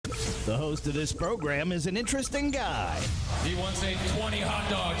The host of this program is an interesting guy. He once ate 20 hot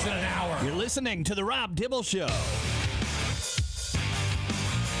dogs in an hour. You're listening to The Rob Dibble Show.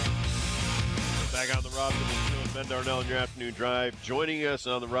 Back on The Rob Dibble Show with Ben Darnell in your afternoon drive. Joining us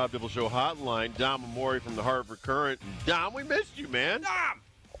on The Rob Dibble Show hotline, Dom Amore from the Hartford Courant. Dom, we missed you, man. Dom!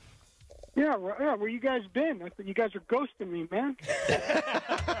 Yeah, where you guys been? I thought you guys are ghosting me, man.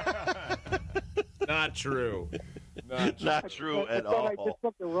 Not true. Not true at I all. I did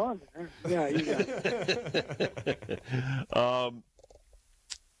something wrong there. Yeah, you got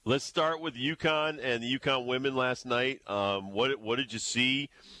Let's start with UConn and the UConn women last night. What did you see,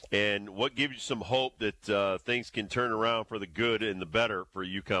 and what gives you some hope that things can turn around for the good and the better for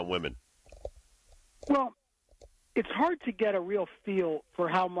UConn women? Well, it's hard to get a real feel for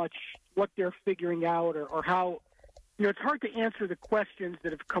what they're figuring out or how. It's hard to answer the questions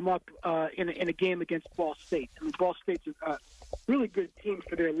that have come up in a game against Ball State. I mean, Ball State's a really good team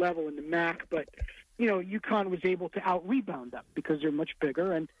for their level in the MAC, but UConn was able to out-rebound them because they're much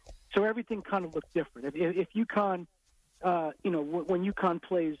bigger, and so everything kind of looked different. If UConn, when UConn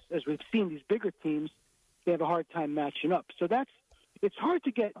plays, as we've seen, these bigger teams, they have a hard time matching up. So it's hard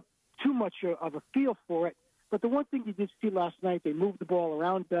to get too much of a feel for it. But the one thing you did see last night, they moved the ball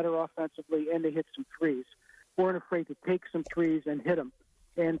around better offensively, and they hit some threes. Weren't afraid to take some threes and hit them,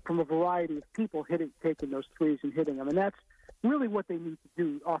 and from a variety of people taking those threes and hitting them. And that's really what they need to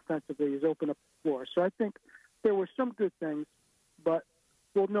do offensively, is open up the floor. So I think there were some good things, but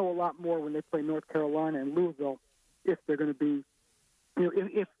we'll know a lot more when they play North Carolina and Louisville if they're going to be,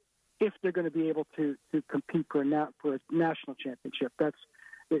 if they're going to be able to compete for a national championship.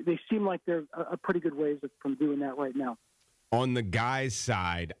 They seem like they're a pretty good ways from doing that right now. On the guys'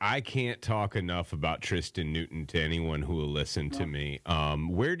 side, I can't talk enough about Tristan Newton to anyone who will listen to me.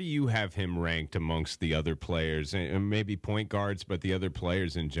 Where do you have him ranked amongst the other players, and maybe point guards, but the other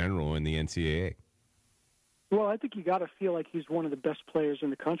players in general in the NCAA? Well, I think you got to feel like he's one of the best players in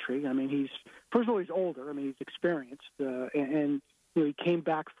the country. I mean, first of all, he's older. I mean, he's experienced, and he came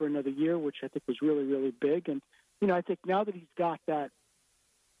back for another year, which I think was really, really big. And I think now that he's got that,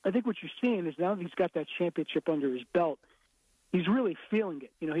 I think what you're seeing is now that he's got that championship under his belt, he's really feeling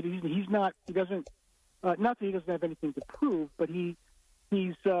it. He's not. He doesn't. Not that he doesn't have anything to prove, but he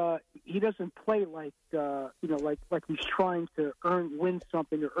doesn't play like like he's trying to win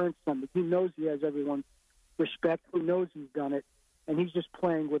something or earn something. He knows he has everyone's respect. He knows he's done it, and he's just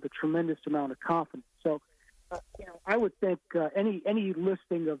playing with a tremendous amount of confidence. So, I would think any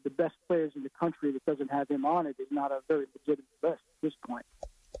listing of the best players in the country that doesn't have him on it is not a very legitimate list at this point.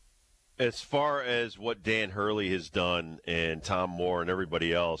 As far as what Dan Hurley has done and Tom Moore and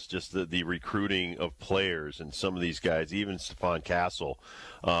everybody else, just the recruiting of players and some of these guys, even Stephon Castle,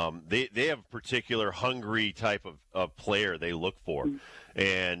 they have a particular hungry type of player they look for.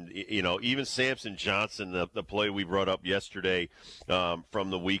 And, even Samson Johnson, the play we brought up yesterday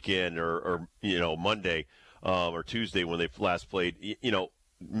from the weekend or Monday or Tuesday when they last played,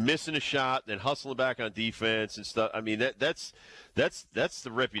 missing a shot, then hustling back on defense and stuff. I mean, that's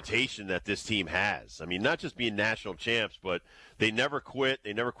the reputation that this team has. I mean, not just being national champs, but they never quit.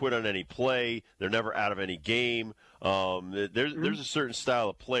 They never quit on any play. They're never out of any game. There's a certain style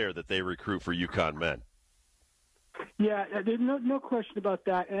of player that they recruit for UConn men. Yeah, there's no question about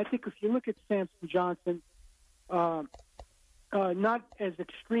that. And I think if you look at Samson Johnson, not as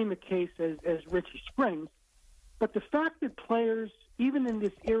extreme a case as Richie Springs, but the fact that players, even in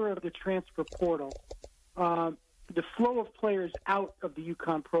this era of the transfer portal, the flow of players out of the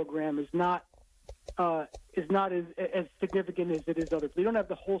UConn program is not as significant as it is others. They don't have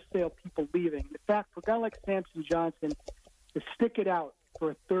the wholesale people leaving. The fact for a guy like Samson Johnson to stick it out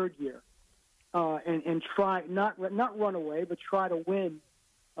for a third year and try not run away, but try to win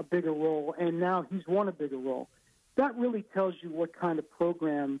a bigger role, and now he's won a bigger role. That really tells you what kind of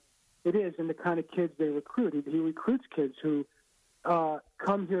program it is and the kind of kids they recruit. He recruits kids who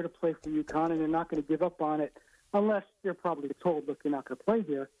come here to play for UConn, and they're not going to give up on it unless they're probably told, look, you're not going to play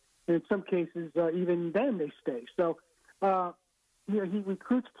here. And in some cases, even then they stay. So, he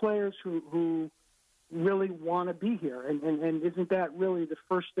recruits players who really want to be here. And isn't that really the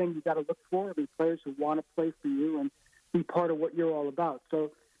first thing you got to look for? I mean, players who want to play for you and be part of what you're all about.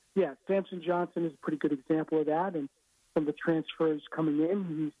 So, yeah, Samson Johnson is a pretty good example of that. And some of the transfers coming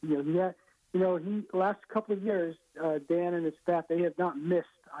in, he last couple of years, Dan and his staff, they have not missed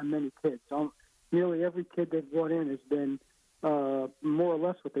on many kids. Nearly every kid they've brought in has been more or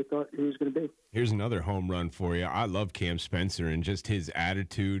less what they thought he was going to be. Here's another home run for you. I love Cam Spencer and just his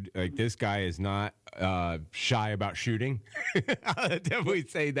attitude. Like, this guy is not shy about shooting. I'll definitely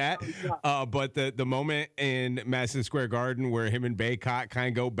say that. But the moment in Madison Square Garden where him and Baycott kind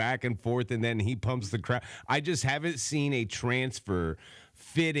of go back and forth and then he pumps the crowd, I just haven't seen a transfer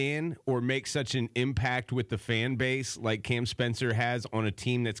fit in or make such an impact with the fan base like Cam Spencer has on a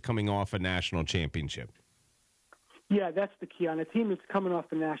team that's coming off a national championship. Yeah, that's the key. On a team that's coming off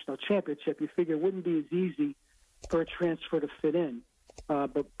a national championship, you figure it wouldn't be as easy for a transfer to fit in,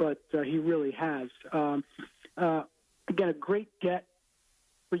 but he really has. Again, a great get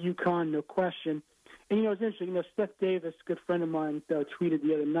for UConn, no question. And, it's interesting. Steph Davis, a good friend of mine, tweeted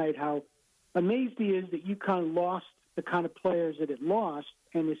the other night how amazed he is that UConn lost the kind of players that it lost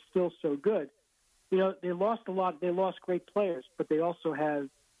and is still so good. They lost a lot. They lost great players, but they also have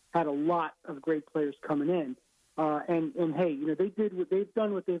had a lot of great players coming in. And hey, they've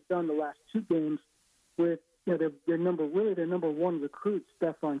done what they've done the last two games with their number one recruit,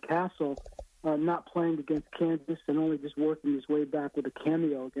 Stephon Castle, not playing against Kansas and only just working his way back with a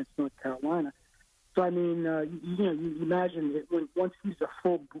cameo against North Carolina. So I mean, you imagine that once he's a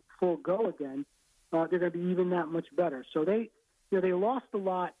full go again, they're going to be even that much better. So they lost a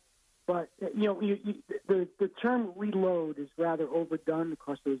lot, but the term reload is rather overdone. Of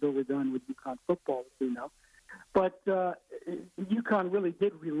course, it was overdone with UConn football, as we know. But UConn really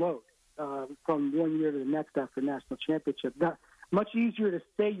did reload from one year to the next after national championship. Not much easier to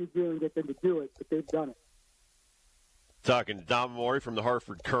say you're doing it than to do it, but they've done it. Talking to Dom Amore from the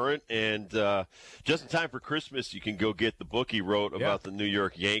Hartford Courant, and just in time for Christmas, you can go get the book he wrote about the New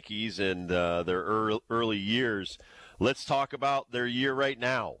York Yankees and their early years. Let's talk about their year right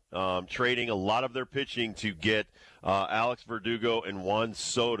now, trading a lot of their pitching to get Alex Verdugo and Juan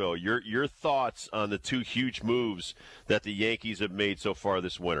Soto. Your thoughts on the two huge moves that the Yankees have made so far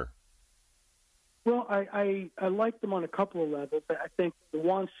this winter? Well, I like them on a couple of levels. I think the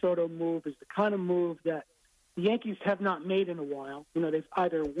Juan Soto move is the kind of move that the Yankees have not made in a while. They've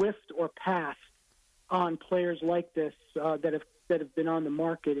either whiffed or passed on players like this that have been on the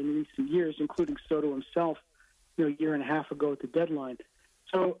market in recent years, including Soto himself, a year and a half ago at the deadline.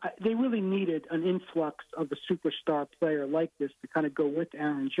 So they really needed an influx of a superstar player like this to kind of go with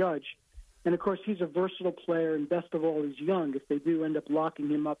Aaron Judge. And, of course, he's a versatile player, and best of all, he's young. If they do end up locking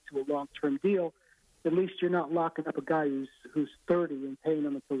him up to a long-term deal, at least you're not locking up a guy who's 30 and paying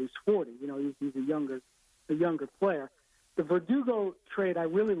him until he's 40. He's a younger player. The Verdugo trade I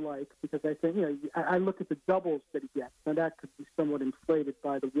really like because I think, I look at the doubles that he gets, and that could be somewhat inflated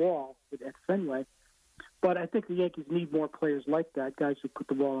by the wall at Fenway. But I think the Yankees need more players like that, guys who put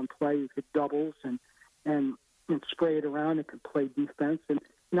the ball in play, who hit doubles and spray it around and can play defense. And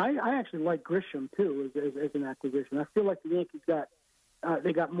I actually like Grisham, too, as an acquisition. I feel like the Yankees got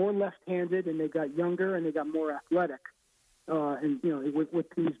more left-handed, and they got younger, and they got more athletic with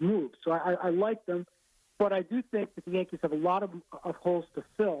these moves. So I like them. But I do think that the Yankees have a lot of holes to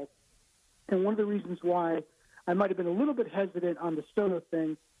fill. And one of the reasons why I might have been a little bit hesitant on the Soto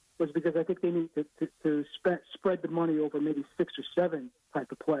thing was because I think they need to spread the money over maybe 6 or 7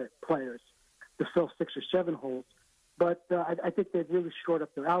 type of players to fill 6 or 7 holes. But I think they've really shored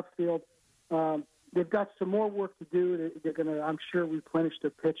up their outfield. They've got some more work to do. They're going to, I'm sure, replenish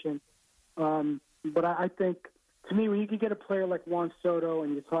their pitching. But I think, to me, when you can get a player like Juan Soto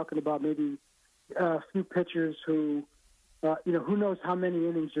and you're talking about maybe a few pitchers who, who knows how many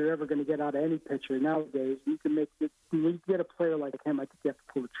innings you're ever going to get out of any pitcher nowadays. You can make it, when you get a player like him, I think you have to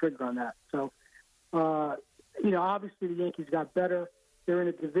pull the trigger on that. So, obviously the Yankees got better. They're in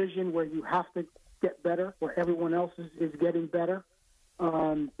a division where you have to get better, where everyone else is getting better.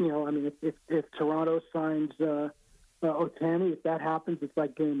 If Toronto signs Ohtani, if that happens, it's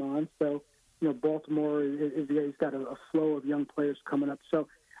like game on. So, Baltimore he's got a flow of young players coming up. So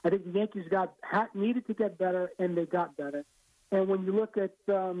I think the Yankees needed to get better, and they got better. And when you look at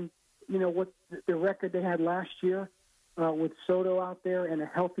what the record they had last year with Soto out there and a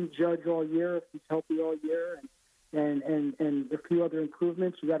healthy Judge all year, if he's healthy all year, and a few other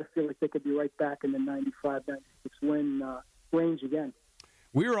improvements, you got to feel like they could be right back in the 95, 96 win range again.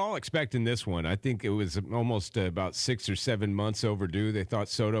 We were all expecting this one. I think it was almost about 6 or 7 months overdue. They thought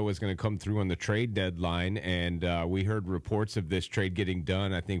Soto was going to come through on the trade deadline, and we heard reports of this trade getting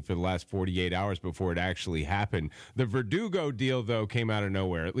done, I think, for the last 48 hours before it actually happened. The Verdugo deal, though, came out of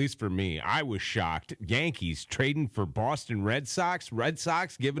nowhere, at least for me. I was shocked. Yankees trading for Boston Red Sox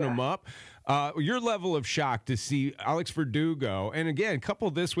giving them up. Your level of shock to see Alex Verdugo, and again, couple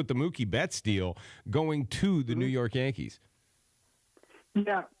this with the Mookie Betts deal, going to the New York Yankees.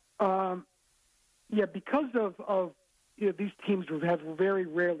 Yeah, because of these teams have very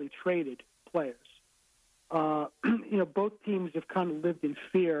rarely traded players. Both teams have kind of lived in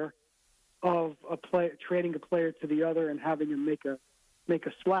fear of trading a player to the other and having him make a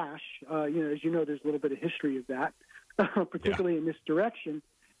splash. As you know, there's a little bit of history of that, particularly in this direction.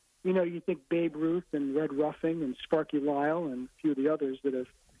 You think Babe Ruth and Red Ruffing and Sparky Lyle and a few of the others that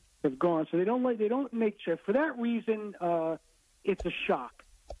have gone. So they don't make sure. For that reason, it's a shock.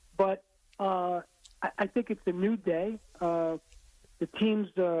 But I think it's a new day. The teams,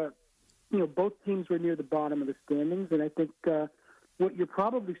 both teams were near the bottom of the standings, and I think what you're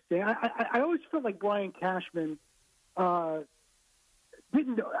probably saying. I always felt like Brian Cashman was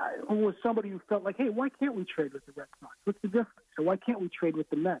somebody who felt like, hey, why can't we trade with the Red Sox? What's the difference? Or why can't we trade with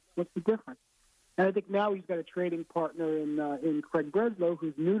the Mets? What's the difference? And I think now he's got a trading partner in Craig Breslow,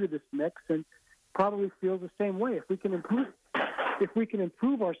 who's new to this mix and probably feels the same way. If we can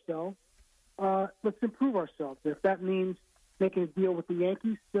improve ourselves, let's improve ourselves. If that means making a deal with the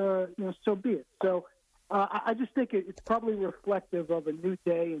Yankees, so be it. So I just think it's probably reflective of a new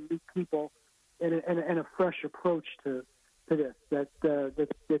day and new people and a fresh approach to this. That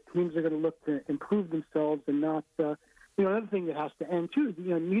teams are going to look to improve themselves and not. Another thing that has to end too is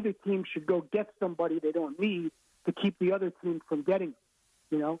neither team should go get somebody they don't need to keep the other team from getting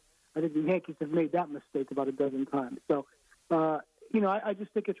them. I think the Yankees have made that mistake about a dozen times. So I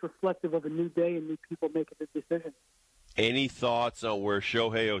just think it's reflective of a new day and new people making the decision. Any thoughts on where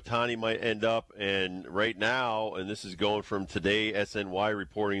Shohei Ohtani might end up? And right now, and this is going from today, SNY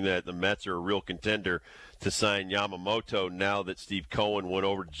reporting that the Mets are a real contender to sign Yamamoto now that Steve Cohen went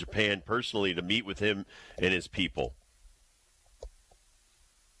over to Japan personally to meet with him and his people.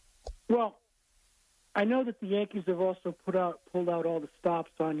 Well, I know that the Yankees have also pulled out all the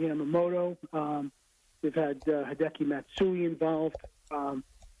stops on Yamamoto. They've had Hideki Matsui involved.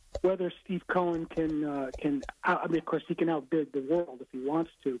 Whether Steve Cohen can of course, he can outbid the world if he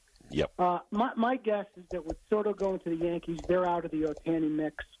wants to. Yep. My guess is that with Soto going to the Yankees, they're out of the Ohtani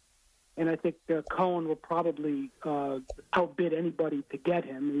mix, and I think Cohen will probably outbid anybody to get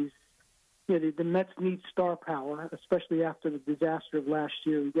him. The Mets need star power, especially after the disaster of last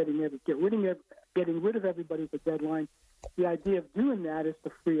year and getting rid of everybody at the deadline. The idea of doing that is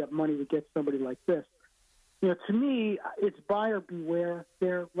to free up money to get somebody like this. To me, it's buyer beware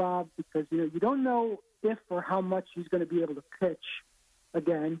there, Rob, because, you don't know if or how much he's going to be able to pitch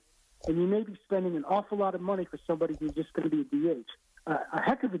again, and you may be spending an awful lot of money for somebody who's just going to be a DH. A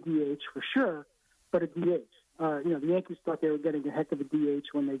heck of a DH for sure, but a DH. The Yankees thought they were getting a heck of a DH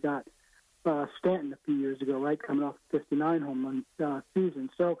when they got Stanton a few years ago, right, coming off a 59 home run season.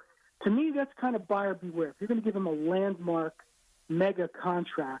 So to me, that's kind of buyer beware. If you're going to give him a landmark mega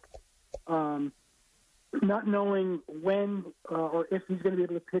contract, not knowing when or if he's going to be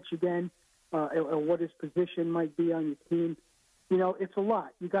able to pitch again, or what his position might be on your team, it's a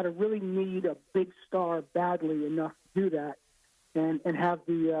lot. You got to really need a big star badly enough to do that, and have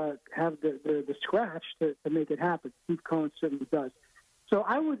the scratch to make it happen. Steve Cohen certainly does. So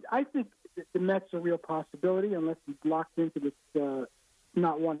I think the Mets are a real possibility unless he's locked into this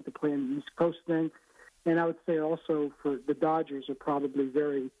not wanting to play in the East Coast thing, and I would say also for the Dodgers are probably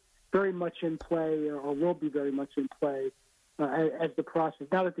very much in play, or will be very much in play as the process.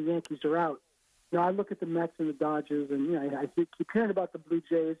 Now that the Yankees are out, I look at the Mets and the Dodgers, and I keep hearing about the Blue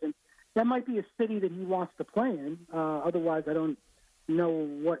Jays, and that might be a city that he wants to play in. Otherwise, I don't know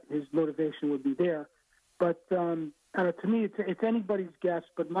what his motivation would be there. But to me, it's anybody's guess.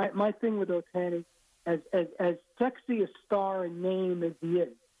 But my thing with Ohtani, as sexy a star and name as he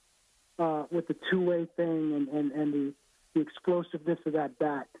is, with the two-way thing and the explosiveness of that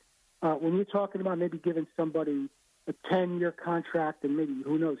bat. When you're talking about maybe giving somebody a 10-year contract and maybe,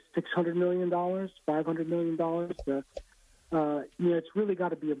 who knows, $600 million, $500 million, it's really got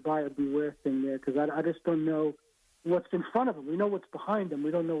to be a buyer beware thing there, because I just don't know what's in front of him. We know what's behind him.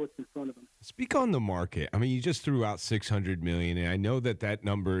 We don't know what's in front of him. Speak on the market. I mean, you just threw out $600 million, and I know that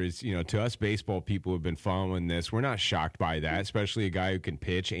number is, to us baseball people who have been following this, we're not shocked by that, especially a guy who can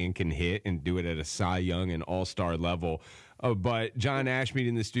pitch and can hit and do it at a Cy Young and all-star level. But John Ashmead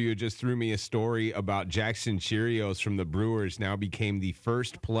in the studio just threw me a story about Jackson Chirios from the Brewers now became the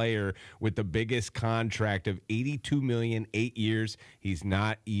first player with the biggest contract of $82 million, 8 years. He's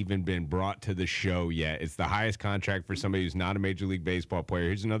not even been brought to the show yet. It's the highest contract for somebody who's not a Major League Baseball player.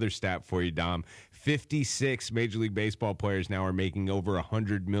 Here's another stat for you, Dom. 56 Major League Baseball players now are making over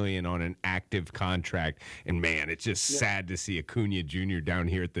 $100 million on an active contract. And, man, it's just sad to see Acuna Jr. down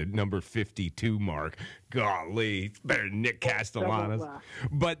here at the number 52 mark. Golly, it's better than Nick Castellanos.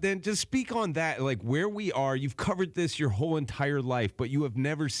 But then just speak on that, like where we are. You've covered this your whole entire life, but you have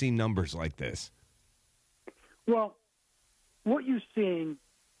never seen numbers like this. Well, what you're seeing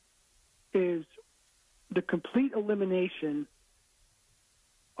is the complete elimination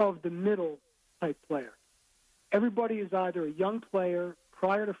of the middle type player. Everybody is either a young player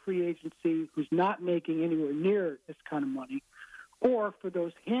prior to free agency who's not making anywhere near this kind of money, or for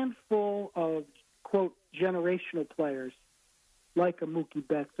those handful of, quote, generational players like a Mookie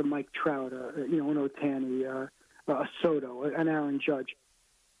Betts, a Mike Trout, an Ohtani, a Soto, an Aaron Judge.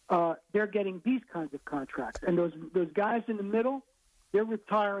 They're getting these kinds of contracts. And those guys in the middle, they're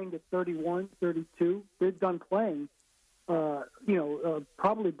retiring at 31, 32. They're done playing,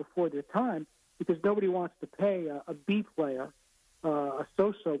 probably before their time, because nobody wants to pay a B player, a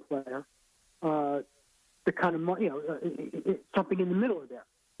so-so player, the kind of money, something in the middle of there.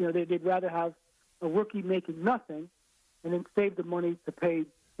 They'd rather have a rookie making nothing and then save the money to pay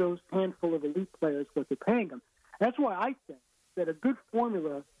those handful of elite players what they're paying them. That's why I think that a good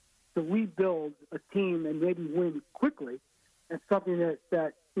formula to rebuild a team and maybe win quickly, and something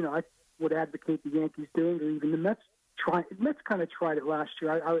that I would advocate the Yankees doing, or even the Mets try. Mets kind of tried it last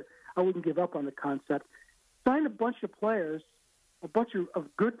year. I wouldn't give up on the concept. Sign a bunch of players, a bunch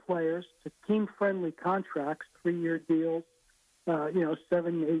of good players to team-friendly contracts, 3-year deals, $7,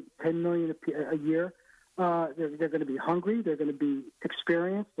 $8, $10 million a year. They're going to be hungry. They're going to be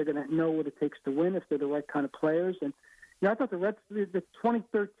experienced. They're going to know what it takes to win if they're the right kind of players. And I thought the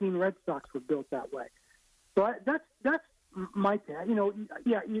 2013 Red Sox were built that way. So that's my take.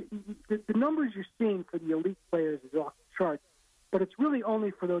 The numbers you're seeing for the elite players is off the charts, but it's really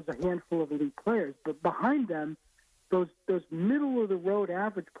only for those a handful of elite players. But behind them, those middle of the road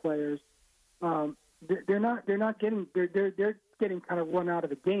average players, they're getting kind of run out of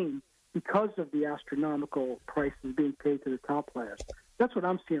the game because of the astronomical prices being paid to the top players. That's what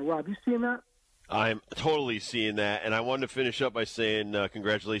I'm seeing. Rob, you seeing that? I'm totally seeing that, and I wanted to finish up by saying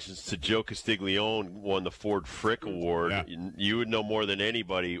congratulations to Joe Castiglione, won the Ford Frick Award. Yeah. You would know more than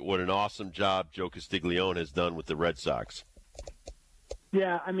anybody what an awesome job Joe Castiglione has done with the Red Sox.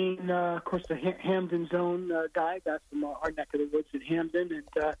 Yeah, I mean, of course, the Hamden Zone guy, that's from our neck of the woods in Hamden,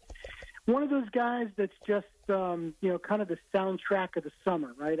 and one of those guys that's just, kind of the soundtrack of the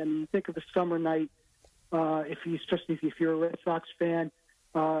summer, right? I mean, you think of a summer night, especially if you're a Red Sox fan,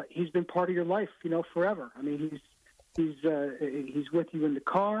 he's been part of your life, forever. I mean, he's with you in the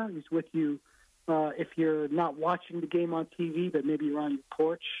car. He's with you if you're not watching the game on TV, but maybe you're on your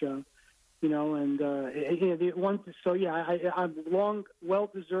porch, the one. So I'm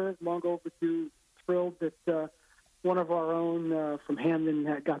well-deserved, long overdue, thrilled that one of our own from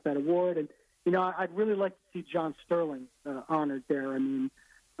Hamden got that award. And I'd really like to see John Sterling honored there. I mean,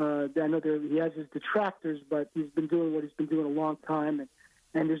 I know he has his detractors, but he's been doing what he's been doing a long time,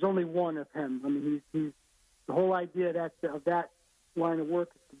 and there's only one of him. I mean, he's the whole idea of that line of work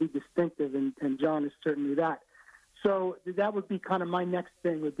is to be distinctive, and John is certainly that. So that would be kind of my next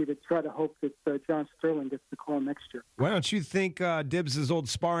thing, would be to try to hope that John Sterling gets the call next year. Why don't you think Dibbs' old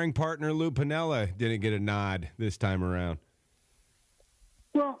sparring partner, Lou Piniella, didn't get a nod this time around?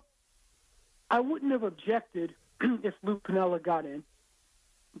 Well, I wouldn't have objected if Lou Piniella got in,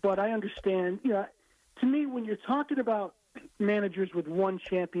 but I understand. To me, when you're talking about managers with one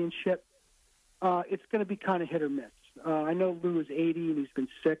championship, it's going to be kind of hit or miss. I know Lou is 80 and he's been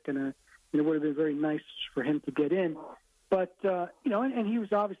sick, and it would have been very nice for him to get in. But, and he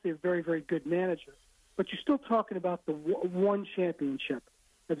was obviously a very, very good manager. But you're still talking about the one championship,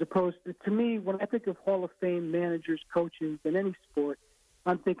 as opposed to me, when I think of Hall of Fame managers, coaches in any sport,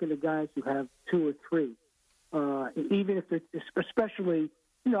 I'm thinking of guys who have 2 or 3. Even if it's, especially,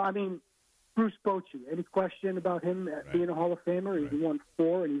 Bruce Bochy, any question about him being a Hall of Famer? Right. He's won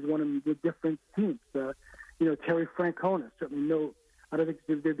 4, and he's won them with different teams. Terry Francona, certainly I don't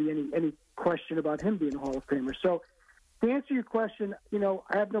think there'd be any question about him being a Hall of Famer. So to answer your question,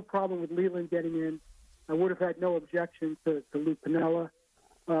 I have no problem with Leland getting in. I would have had no objection to Lou Piniella.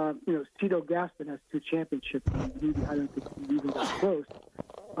 Cito Gaston has 2 championships. I don't think he even got close.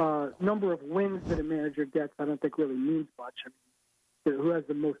 Number of wins that a manager gets, I don't think really means much. I mean, who has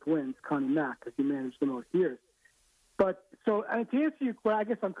the most wins? Connie Mack, because he managed the most years. But to answer your question, I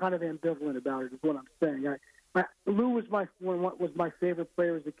guess I'm kind of ambivalent about it, is what I'm saying. Lou was my favorite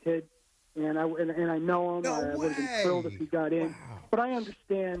player as a kid, and I know him. I would have been thrilled if he got in. Wow. But I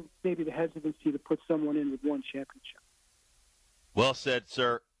understand maybe the hesitancy to put someone in with one championship. Well said,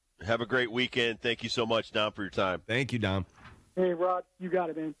 sir. Have a great weekend. Thank you so much, Dom, for your time. Thank you, Dom. Hey, Rod, you got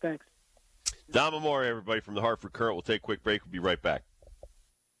it, man. Thanks. Dom Amore, everybody, from the Hartford Courant. We'll take a quick break. We'll be right back.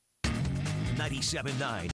 97.9